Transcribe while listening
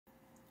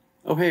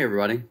Oh, hey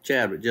everybody,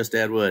 Chad with Just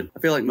Add Wood. I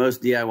feel like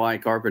most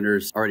DIY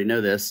carpenters already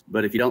know this,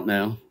 but if you don't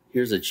know,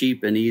 here's a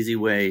cheap and easy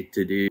way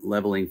to do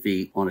leveling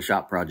feet on a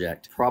shop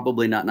project.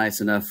 Probably not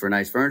nice enough for a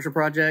nice furniture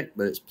project,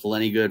 but it's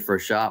plenty good for a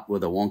shop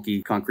with a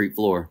wonky concrete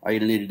floor. All you're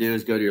gonna need to do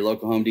is go to your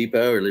local Home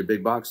Depot or your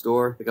big box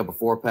store, pick up a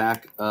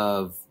 4-pack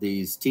of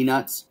these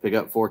T-nuts, pick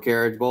up 4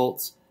 carriage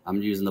bolts. I'm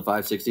using the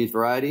 5/16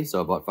 variety, so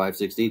I bought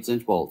 5/16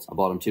 inch bolts. I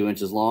bought them 2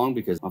 inches long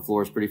because my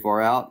floor is pretty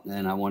far out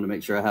and I wanted to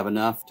make sure I have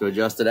enough to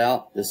adjust it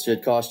out. This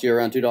should cost you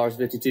around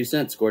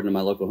 $2.52 according to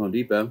my local Home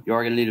Depot. You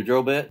are gonna need a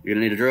drill bit, you're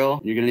gonna need a drill,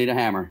 and you're gonna need a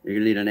hammer. You're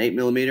gonna need an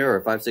 8mm or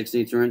a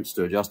 5/16 inch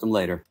to adjust them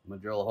later. I'm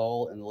gonna drill a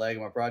hole in the leg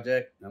of my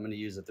project. I'm gonna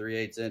use a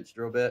 3/8 inch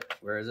drill bit.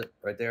 Where is it?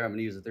 Right there. I'm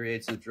gonna use a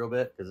 3/8 inch drill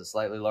bit because it's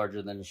slightly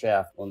larger than the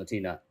shaft on the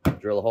T-nut.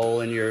 Drill a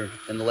hole in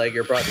the leg of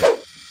your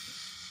project.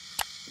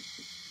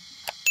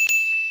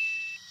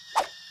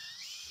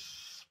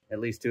 At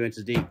least 2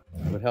 inches deep.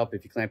 Would help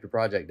if you clamp your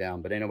project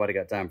down, but ain't nobody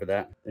got time for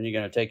that. Then you're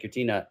gonna take your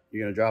T-nut,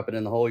 you're gonna drop it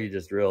in the hole you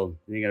just drilled.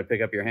 Then you're gonna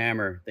pick up your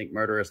hammer, think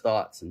murderous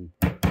thoughts, and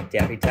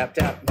tappy tap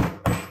tap.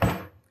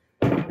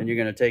 Then you're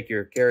gonna take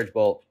your carriage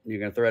bolt, and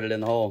you're gonna thread it in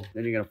the hole.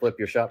 Then you're gonna flip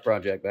your shop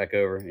project back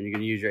over, and you're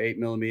gonna use your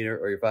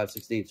 8mm or your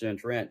 5/16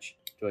 inch wrench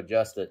to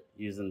adjust it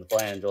using the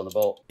flange on the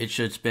bolt. It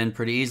should spin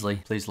pretty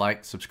easily. Please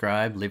like,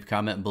 subscribe, leave a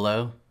comment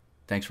below.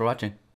 Thanks for watching.